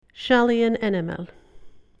Sialaíonn animal.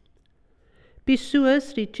 Bí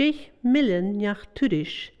suas rí 10 milliún neach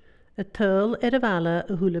tuairis a tuil ar a bhela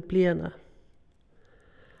a thula bliana.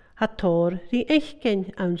 Tá tóir rí éichcin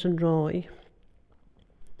an san ráid.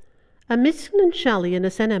 A miscn an sialaíonn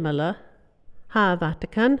is animala, há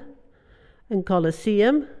Vatican, an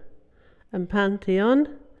Colosseum, an Pantheon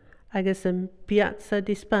agus an Piazza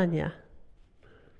di Spagna.